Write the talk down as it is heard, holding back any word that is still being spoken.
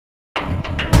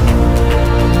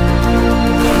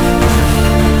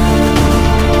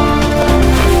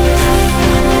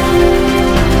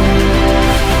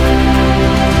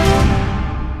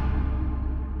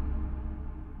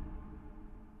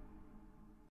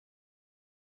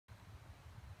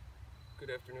Good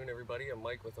afternoon, everybody. I'm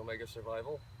Mike with Omega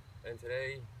Survival, and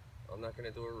today I'm not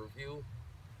going to do a review.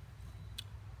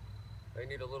 I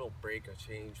need a little break, a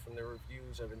change from the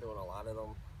reviews. I've been doing a lot of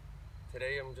them.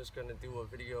 Today I'm just going to do a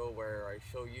video where I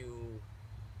show you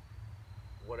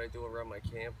what I do around my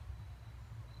camp.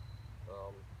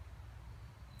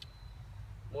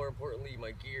 More importantly,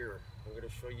 my gear. I'm going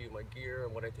to show you my gear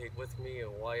and what I take with me and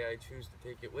why I choose to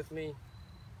take it with me.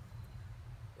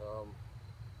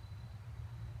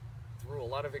 Through a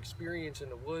lot of experience in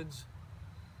the woods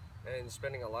and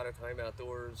spending a lot of time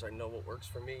outdoors, I know what works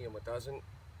for me and what doesn't.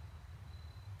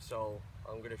 So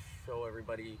I'm going to show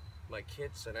everybody my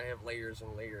kits, and I have layers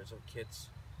and layers of kits.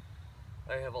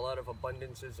 I have a lot of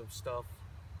abundances of stuff,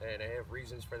 and I have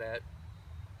reasons for that.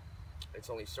 It's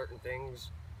only certain things.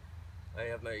 I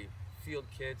have my field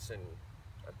kits and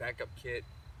a backup kit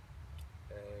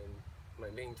and my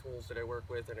main tools that I work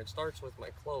with, and it starts with my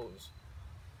clothes.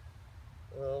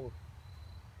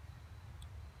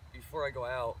 Before I go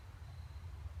out,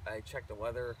 I check the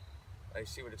weather, I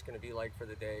see what it's going to be like for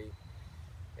the day,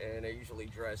 and I usually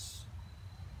dress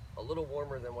a little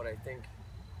warmer than what I think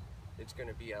it's going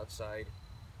to be outside.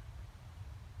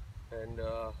 And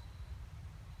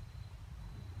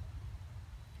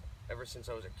ever since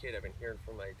I was a kid, I've been hearing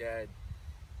from my dad,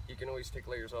 you can always take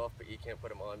layers off, but you can't put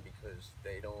them on because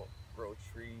they don't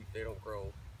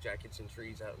grow jackets and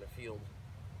trees out in the field.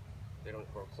 They don't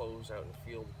grow clothes out in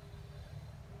the field.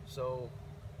 So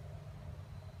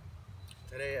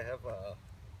today I have a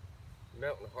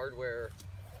Mountain Hardwear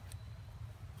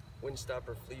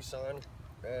Windstopper fleece on,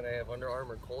 and I have Under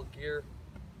Armour cold gear,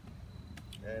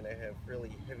 and I have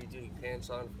really heavy duty pants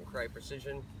on from Cry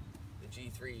Precision, the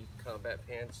G3 combat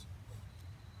pants,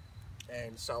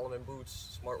 and Solomon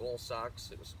boots, smart wool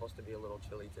socks. It was supposed to be a little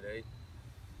chilly today.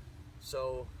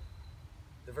 So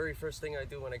the very first thing I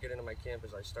do when I get into my camp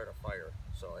is I start a fire.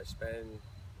 So I spend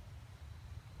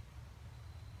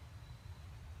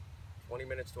 20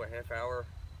 minutes to a half hour,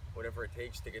 whatever it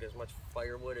takes, to get as much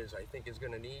firewood as I think is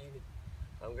going to need.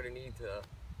 I'm going to need to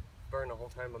burn the whole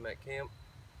time I'm at camp.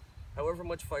 However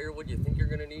much firewood you think you're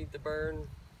going to need to burn,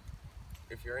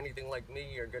 if you're anything like me,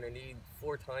 you're going to need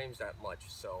 4 times that much.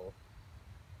 So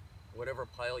whatever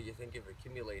pile you think you've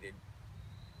accumulated,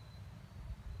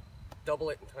 double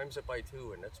it and times it by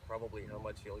 2, and that's probably how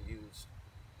much you'll use.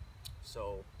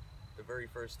 So the very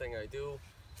first thing I do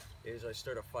is I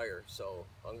start a fire. So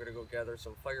I'm going to go gather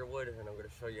some firewood, and I'm going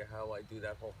to show you how I do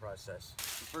that whole process. The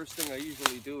first thing I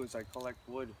usually do is I collect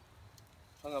wood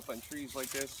hung up on trees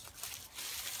like this.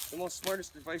 The most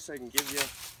smartest advice I can give you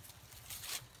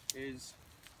is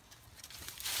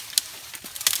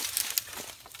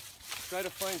try to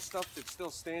find stuff that's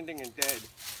still standing and dead,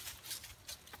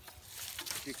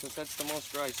 because that's the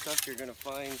most dry stuff you're going to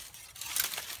find.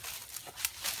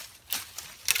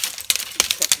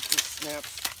 Stuff that just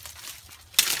snaps.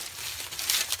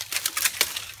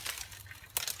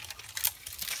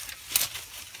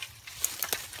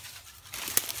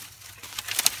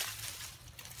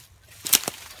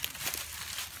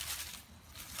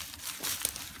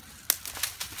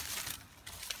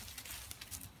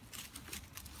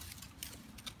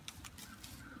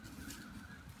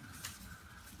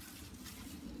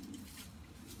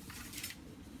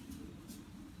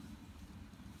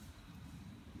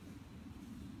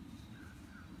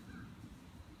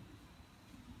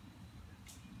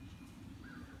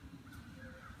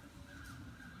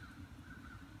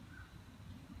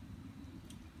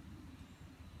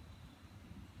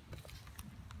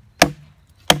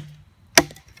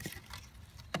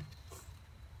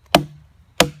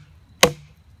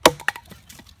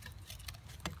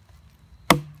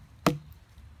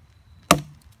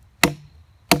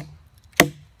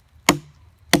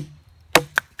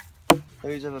 I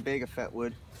always have a bag of fat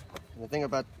wood. And the thing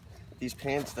about these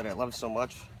pants that I love so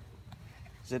much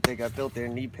is that they got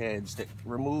built-in knee pads that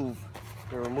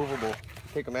they're removable.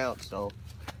 Take them out, so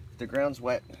if the ground's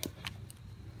wet,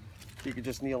 you can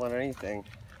just kneel on anything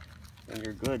and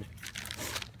you're good.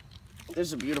 This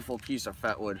is a beautiful piece of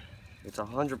fat wood. It's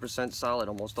 100% solid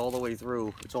almost all the way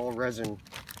through. It's all resin.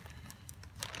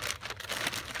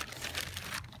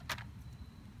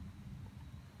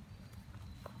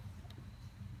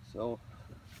 So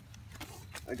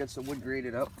I got some wood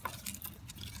grated up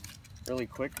really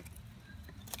quick.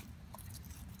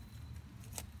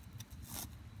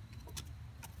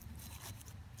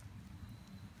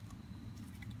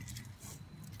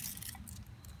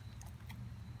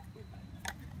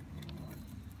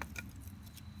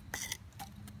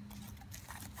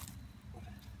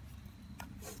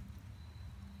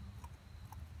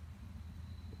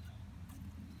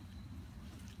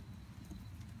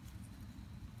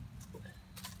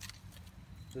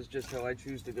 This is just how I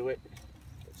choose to do it.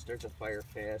 It starts a fire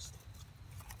fast.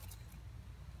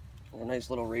 A nice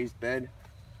little raised bed.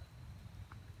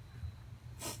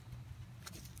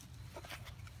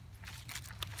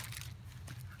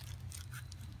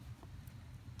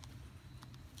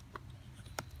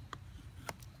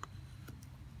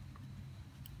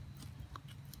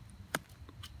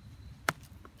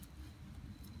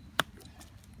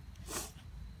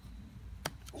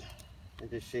 I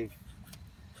just shaved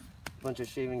a bunch of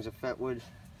shavings of fat wood.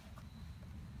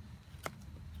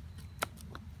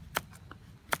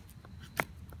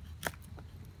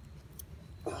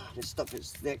 This stuff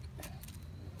is thick.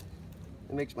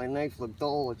 It makes my knife look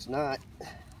dull. It's not.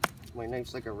 My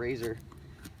knife's like a razor.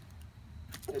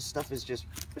 This stuff is just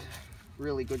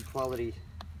really good quality.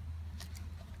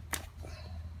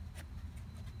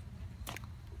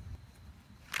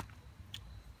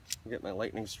 Get my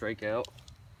lightning strike out.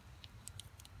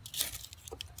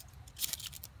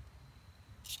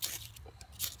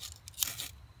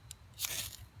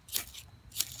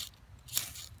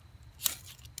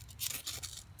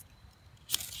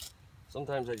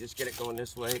 Sometimes I just get it going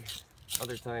this way.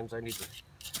 Other times I need to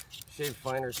shave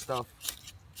finer stuff.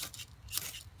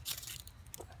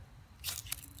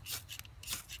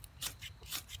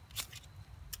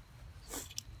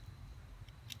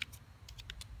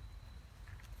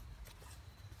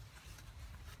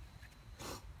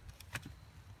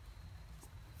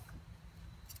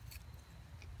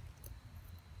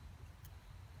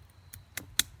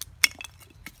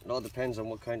 It all depends on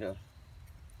what kind of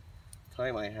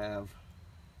time I have.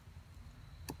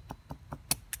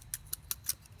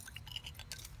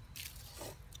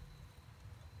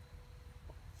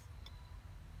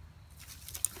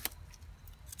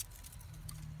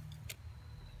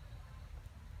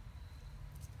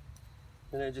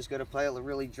 Then I just got a pile of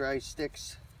really dry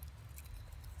sticks.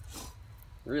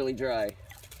 Really dry.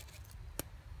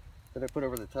 That I put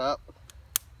over the top.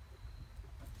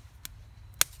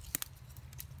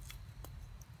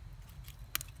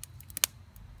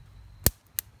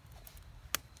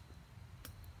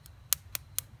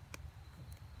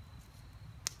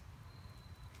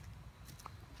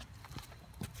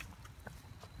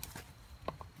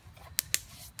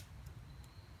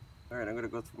 Alright, I'm going to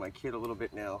go through my kit a little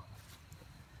bit now.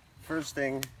 First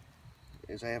thing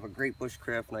is I have a great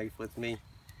bushcraft knife with me.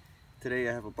 Today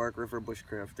I have a Bark River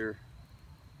Bushcrafter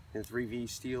in 3V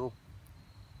steel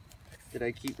that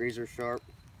I keep razor sharp.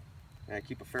 And I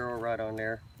keep a ferro rod on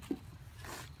there.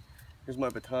 Here's my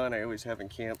baton I always have in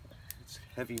camp. It's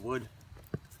heavy wood.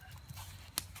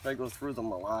 I go through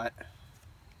them a lot.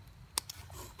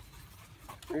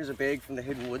 Here's a bag from the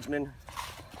Hidden Woodsman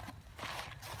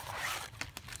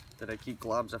that I keep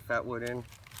globs of fat wood in.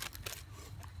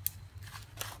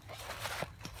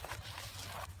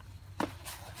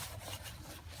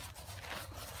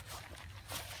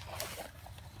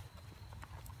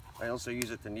 I also use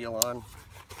it to kneel on.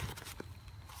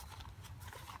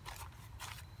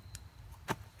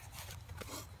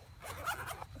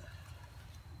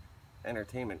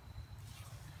 Entertainment.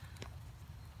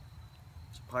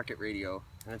 It's a pocket radio,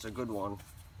 and it's a good one.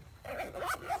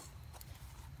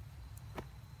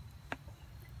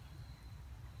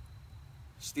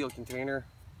 Steel container.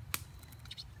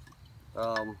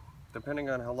 Depending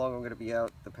on how long I'm going to be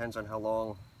out, depends on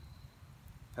how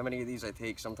many of these I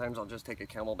take. Sometimes I'll just take a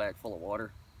Camelback full of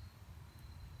water.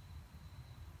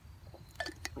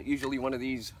 Usually one of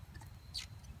these,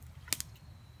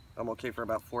 I'm okay for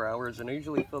about 4 hours, and I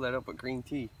usually fill that up with green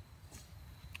tea.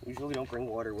 I usually don't bring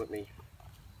water with me.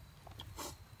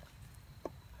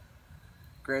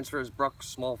 Gransfur's Bruck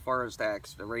Small Forest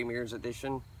Axe, the Ray Mears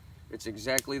edition. It's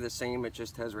exactly the same, it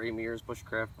just has Ray Mears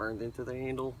Bushcraft burned into the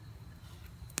handle.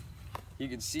 You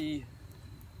can see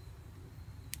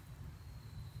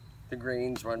the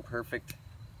grains run perfect.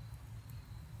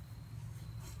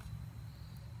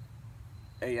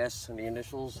 AS and the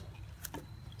initials.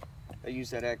 I use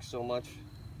that axe so much.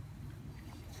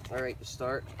 Alright, to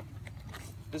start,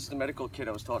 this is the medical kit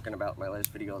I was talking about in my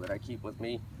last video that I keep with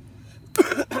me.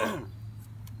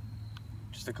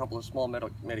 Just a couple of small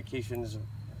medications,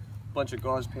 a bunch of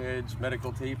gauze pads,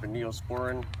 medical tape, and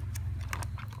Neosporin,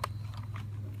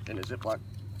 and a Ziploc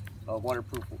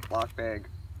waterproof lock bag.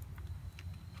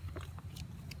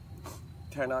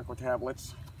 10 aqua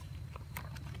tablets.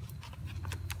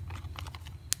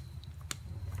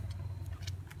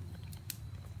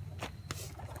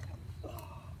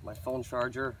 My phone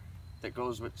charger that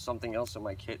goes with something else in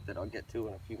my kit that I'll get to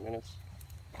in a few minutes.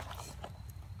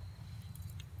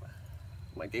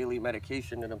 My daily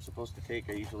medication that I'm supposed to take,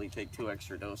 I usually take 2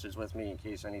 extra doses with me in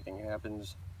case anything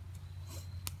happens.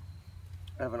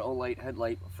 I have an Olight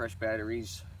headlight with fresh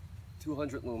batteries,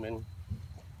 200 lumen,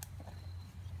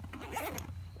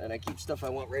 and I keep stuff I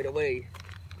want right away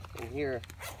in here.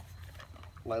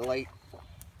 My light,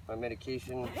 my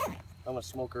medication. I'm a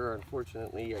smoker,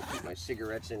 unfortunately. I keep my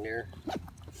cigarettes in there.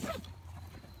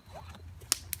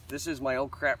 This is my oh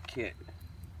crap kit,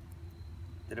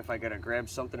 that if I gotta grab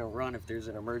something and run if there's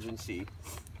an emergency,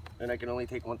 and I can only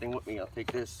take one thing with me, I'll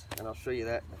take this, and I'll show you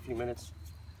that in a few minutes.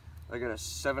 I got a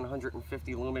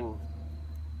 750 lumen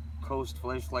Coast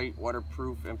flashlight,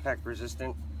 waterproof, impact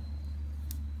resistant.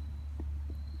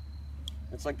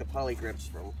 It's like the poly grips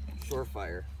from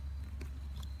Surefire,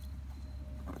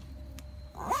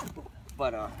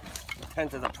 but a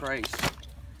tenth of the price.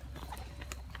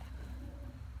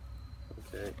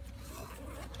 Okay.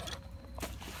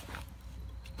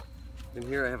 And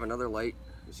here I have another light,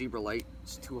 Zebra light.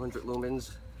 It's 200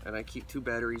 lumens, and I keep 2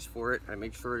 batteries for it. I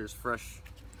make sure there's fresh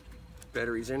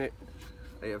batteries in it.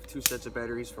 I have 2 sets of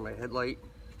batteries for my headlight.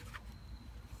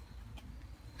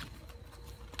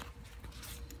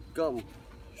 Gum,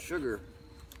 sugar.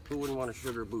 Who wouldn't want a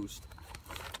sugar boost?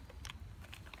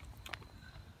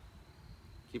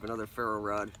 Keep another ferro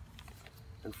rod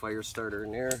and fire starter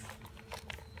in there.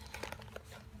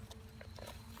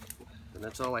 And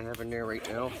that's all I have in there right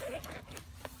now.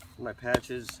 My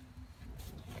patches.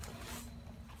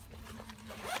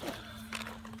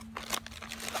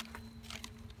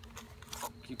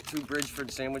 Keep 2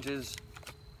 Bridgeford sandwiches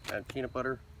and peanut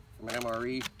butter for my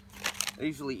MRE. I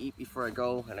usually eat before I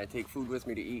go, and I take food with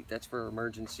me to eat. That's for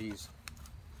emergencies.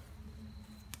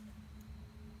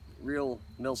 Real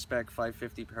mil-spec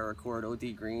 550 paracord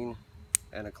OD green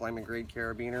and a climbing grade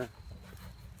carabiner.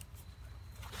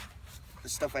 The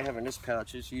stuff I have in this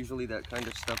pouch is usually that kind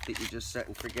of stuff that you just set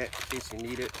and forget in case you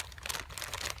need it.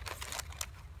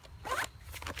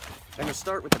 And to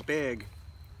start with the bag,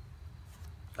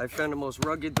 I found the most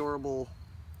rugged, durable,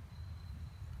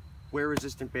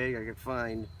 wear-resistant bag I could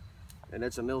find, and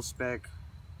it's a mil-spec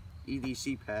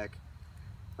EDC pack.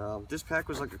 This pack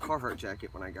was like a Carhartt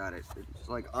jacket when I got it. It was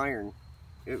like iron.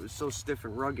 It was so stiff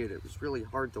and rugged, it was really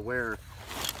hard to wear.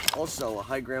 Also, a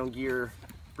high ground gear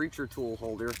breacher tool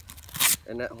holder,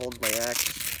 and that holds my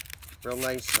axe real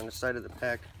nice on the side of the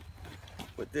pack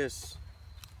with this,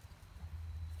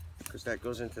 because that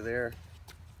goes into there.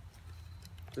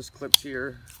 This clips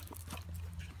here,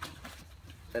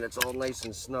 and it's all nice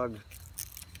and snug.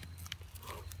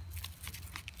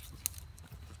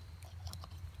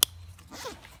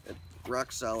 It's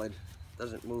rock solid,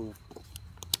 doesn't move.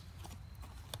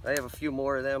 I have a few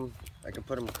more of them. I can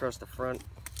put them across the front,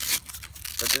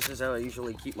 but this is how I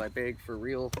usually keep my bag for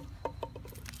real.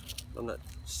 I'm not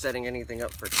setting anything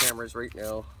up for cameras right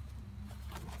now.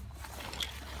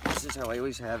 This is how I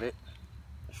always have it.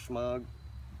 A schmog,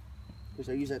 because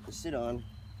I use that to sit on,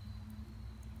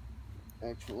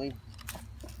 actually.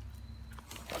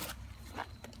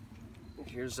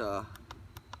 Here's a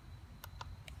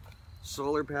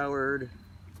solar powered,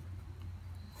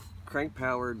 crank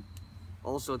powered,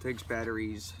 also takes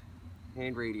batteries,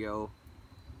 hand radio,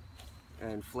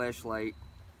 and flashlight,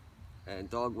 and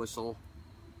dog whistle.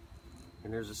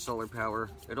 And there's a solar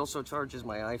power. It also charges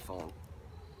my iPhone.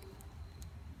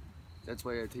 That's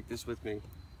why I take this with me.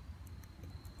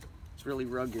 It's really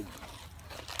rugged.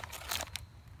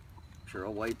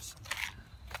 Churro wipes.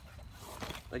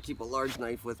 I keep a large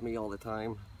knife with me all the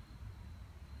time,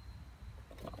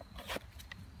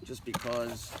 just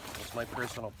because it's my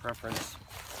personal preference.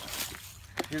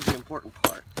 Here's the important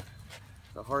part,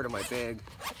 the heart of my bag.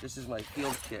 This is my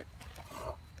field kit.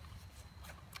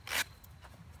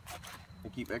 I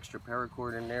keep extra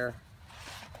paracord in there.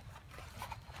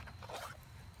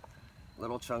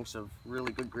 Little chunks of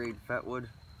really good grade fat wood.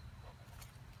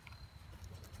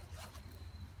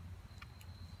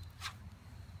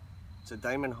 It's a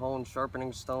diamond hone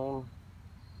sharpening stone.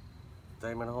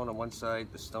 Diamond hone on one side,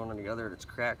 the stone on the other. It's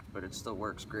cracked, but it still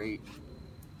works great.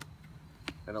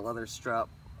 And a leather strap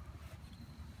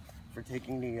for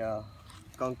taking the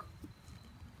gunk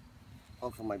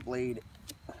off of my blade.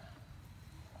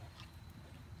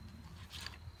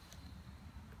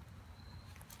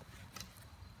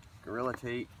 Gorilla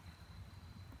tape,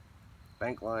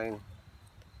 bank line,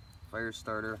 fire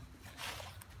starter,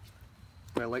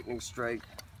 my lightning strike,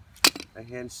 a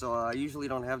hand saw. I usually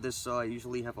don't have this saw. I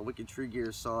usually have a Wicked Tree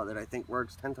Gear saw that I think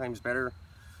works 10 times better,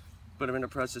 but I'm in the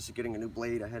process of getting a new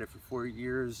blade. I had it for 4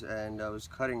 years, and I was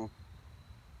cutting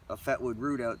a fatwood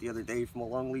root out the other day from a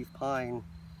longleaf pine,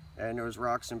 and there was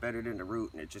rocks embedded in the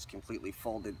root, and it just completely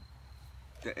folded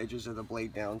the edges of the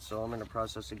blade down. So I'm in the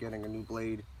process of getting a new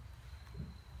blade.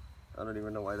 I don't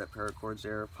even know why that paracord's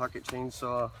there. Pocket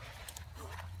chainsaw,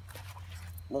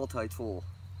 multi-tool,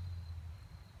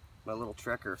 my little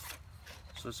trekker,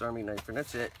 Swiss Army knife, and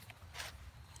that's it.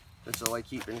 That's all I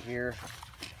keep in here.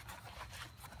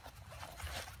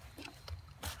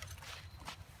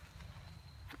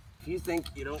 If you think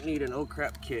you don't need an oh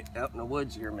crap kit out in the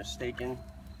woods, you're mistaken.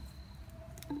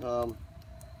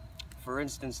 For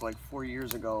instance, like 4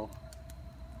 years ago,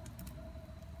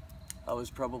 I was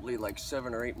probably like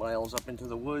 7 or 8 miles up into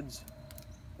the woods,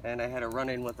 and I had a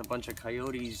run-in with a bunch of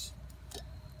coyotes,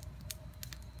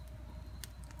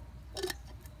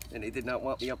 and they did not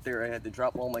want me up there. I had to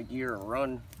drop all my gear and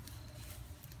run,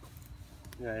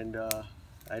 and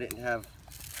I didn't have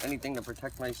anything to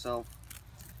protect myself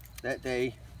that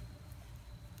day.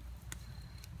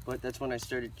 But that's when I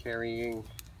started carrying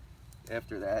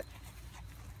after that.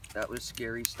 That was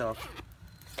scary stuff.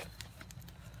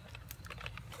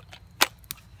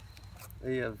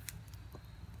 They have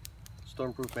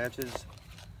stormproof matches,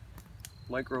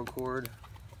 micro cord,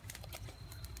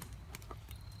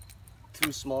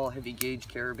 2 small heavy gauge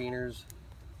carabiners.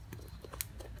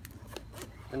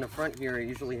 In the front here, I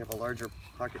usually have a larger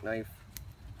pocket knife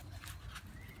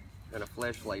and a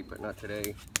flashlight, but not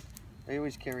today. I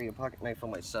always carry a pocket knife on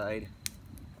my side.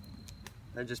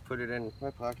 I just put it in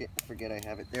my pocket and forget I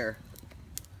have it there.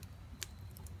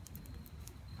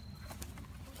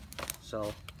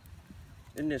 So,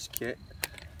 in this kit,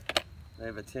 I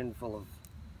have a tin full of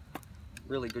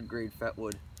really good grade fat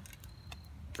wood,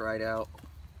 dried out.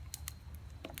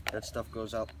 That stuff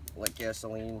goes up like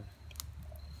gasoline.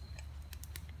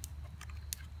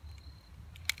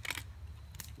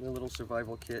 A little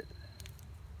survival kit.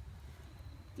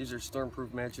 These are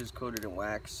stormproof matches coated in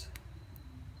wax.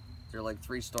 They're like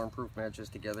 3 stormproof matches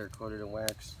together coated in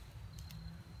wax.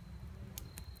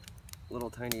 Little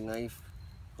tiny knife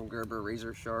from Gerber,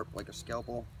 razor sharp like a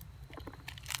scalpel.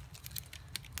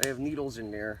 I have needles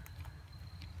in there.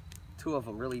 2 of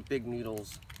them, really big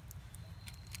needles.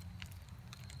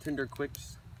 Tinder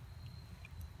quicks.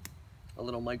 A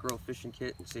little micro fishing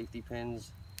kit and safety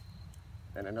pins.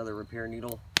 And another repair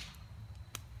needle.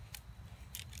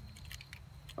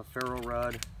 A ferro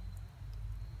rod,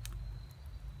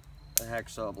 a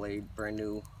hacksaw blade, brand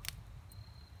new.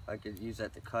 I could use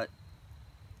that to cut,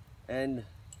 and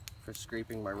for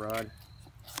scraping my rod,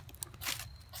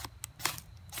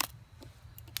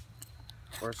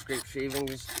 or scrape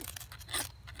shavings.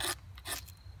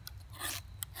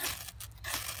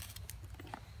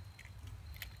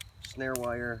 Snare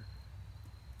wire,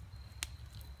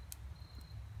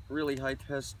 really high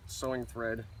test sewing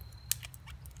thread,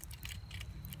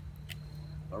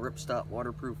 a ripstop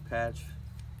waterproof patch,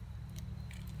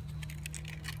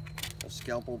 a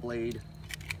scalpel blade,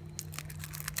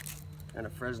 and a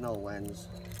Fresnel lens.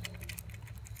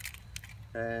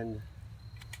 And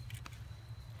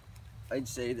I'd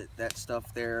say that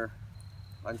stuff there,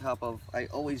 on top of, I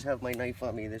always have my knife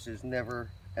on me. This is never,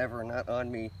 ever not on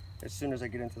me. As soon as I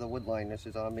get into the wood line, this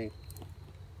is on me.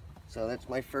 So that's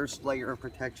my first layer of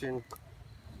protection.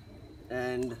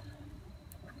 And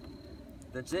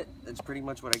that's it. That's pretty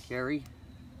much what I carry.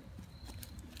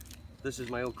 This is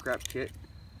my oh crap kit,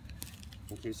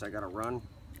 in case I gotta run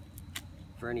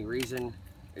for any reason.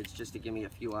 It's just to give me a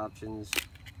few options.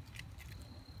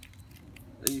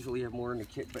 I usually have more in the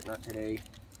kit, but not today.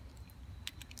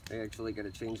 I actually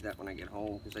gotta change that when I get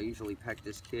home, because I usually pack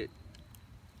this kit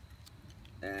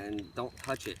and don't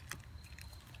touch it.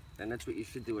 And that's what you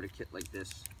should do with a kit like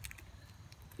this.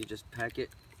 You just pack it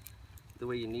the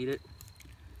way you need it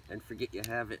and forget you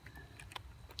have it.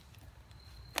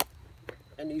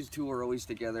 And these 2 are always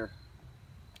together.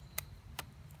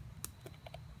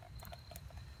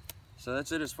 So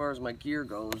that's it as far as my gear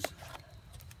goes.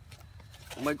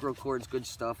 The micro cord's good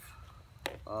stuff.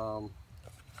 I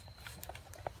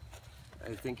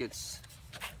think it's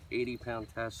 80-pound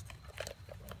test.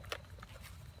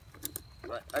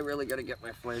 But I really gotta get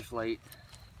my flashlight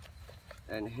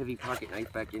and heavy pocket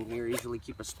knife back in here. I usually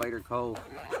keep a Spyderco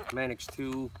Manix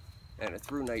 2 and a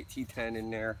through night T.E.N in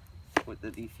there with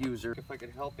the diffuser. If I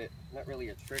could help it, not really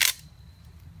a trick.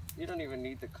 You don't even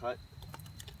need to cut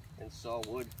and saw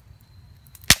wood.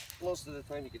 Most of the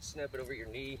time you can snap it over your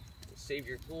knee and save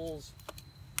your tools.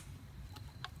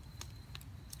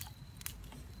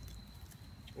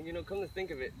 And you know, come to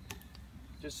think of it,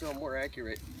 just so I'm more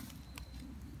accurate,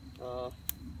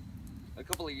 a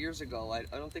couple of years ago, I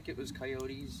don't think it was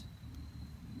coyotes.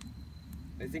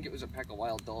 I think it was a pack of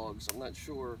wild dogs. I'm not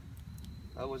sure.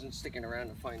 I wasn't sticking around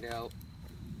to find out.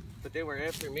 But they were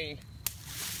after me.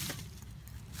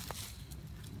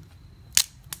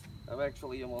 I'm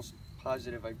actually almost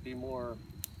positive I'd be more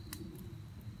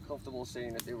comfortable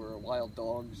saying that they were wild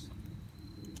dogs.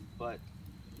 But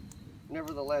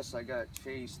nevertheless, I got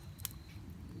chased,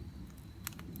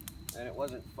 and it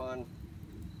wasn't fun.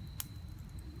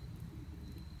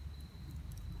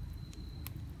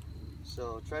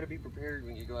 So try to be prepared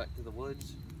when you go out to the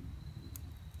woods,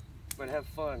 but have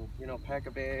fun. You know, pack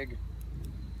a bag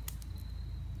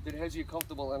that has you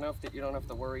comfortable enough that you don't have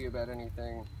to worry about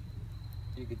anything.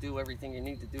 You can do everything you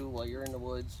need to do while you're in the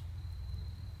woods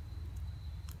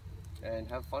and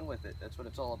have fun with it. That's what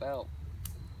it's all about.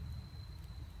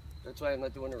 That's why I'm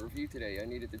not doing a review today. I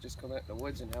needed to just come out in the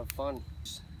woods and have fun.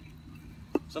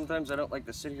 Sometimes I don't like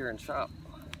to sit here and shop.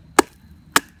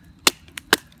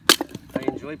 I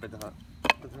enjoy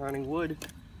batoning wood.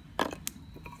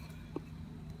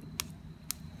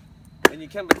 And you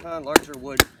can baton larger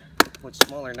wood with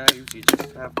smaller knives. You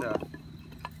just have to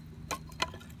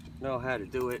know how to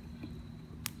do it.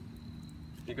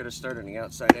 You're going to start on the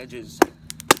outside edges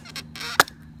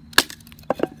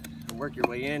and work your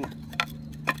way in.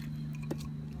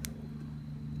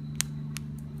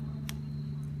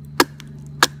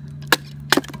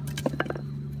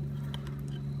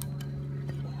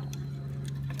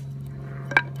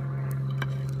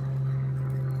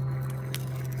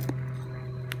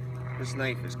 This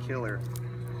knife is killer.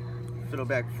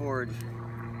 Fiddleback Forge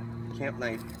camp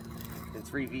knife in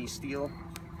 3V steel.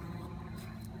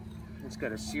 It's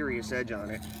got a serious edge on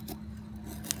it.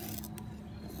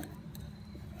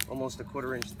 Almost a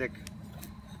 1/4 inch thick,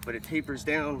 but it tapers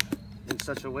down in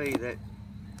such a way that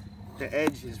the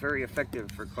edge is very effective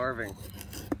for carving.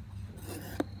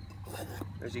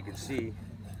 As you can see,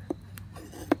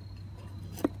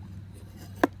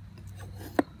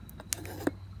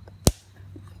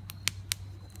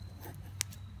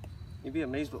 you'd be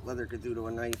amazed what leather could do to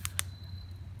a knife.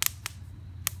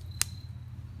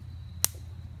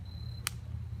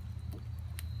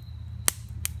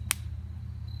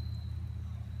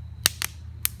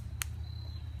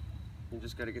 You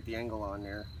just got to get the angle on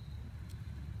there,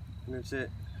 and that's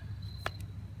it.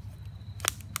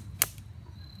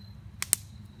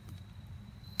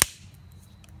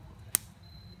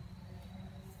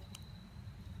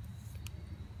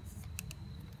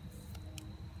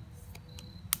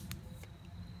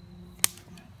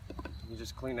 You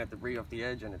just clean that debris off the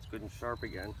edge and it's good and sharp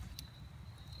again.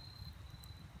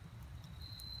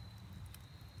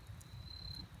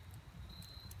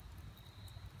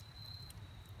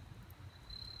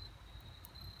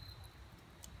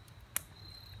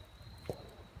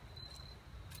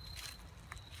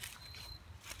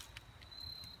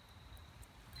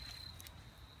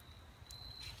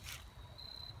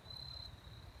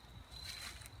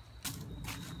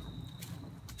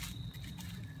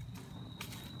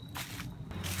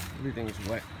 Everything is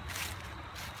wet.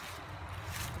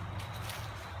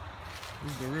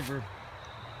 Here's the river.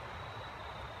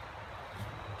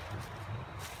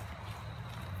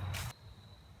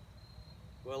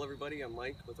 Well, everybody, I'm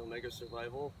Mike with Omega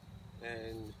Survival,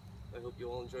 and I hope you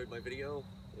all enjoyed my video.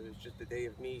 It was just a day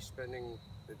of me spending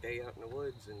the day out in the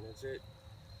woods, and that's it.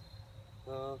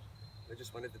 I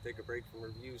just wanted to take a break from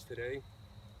reviews today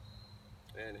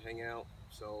and hang out.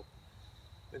 So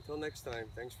until next time,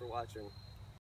 thanks for watching.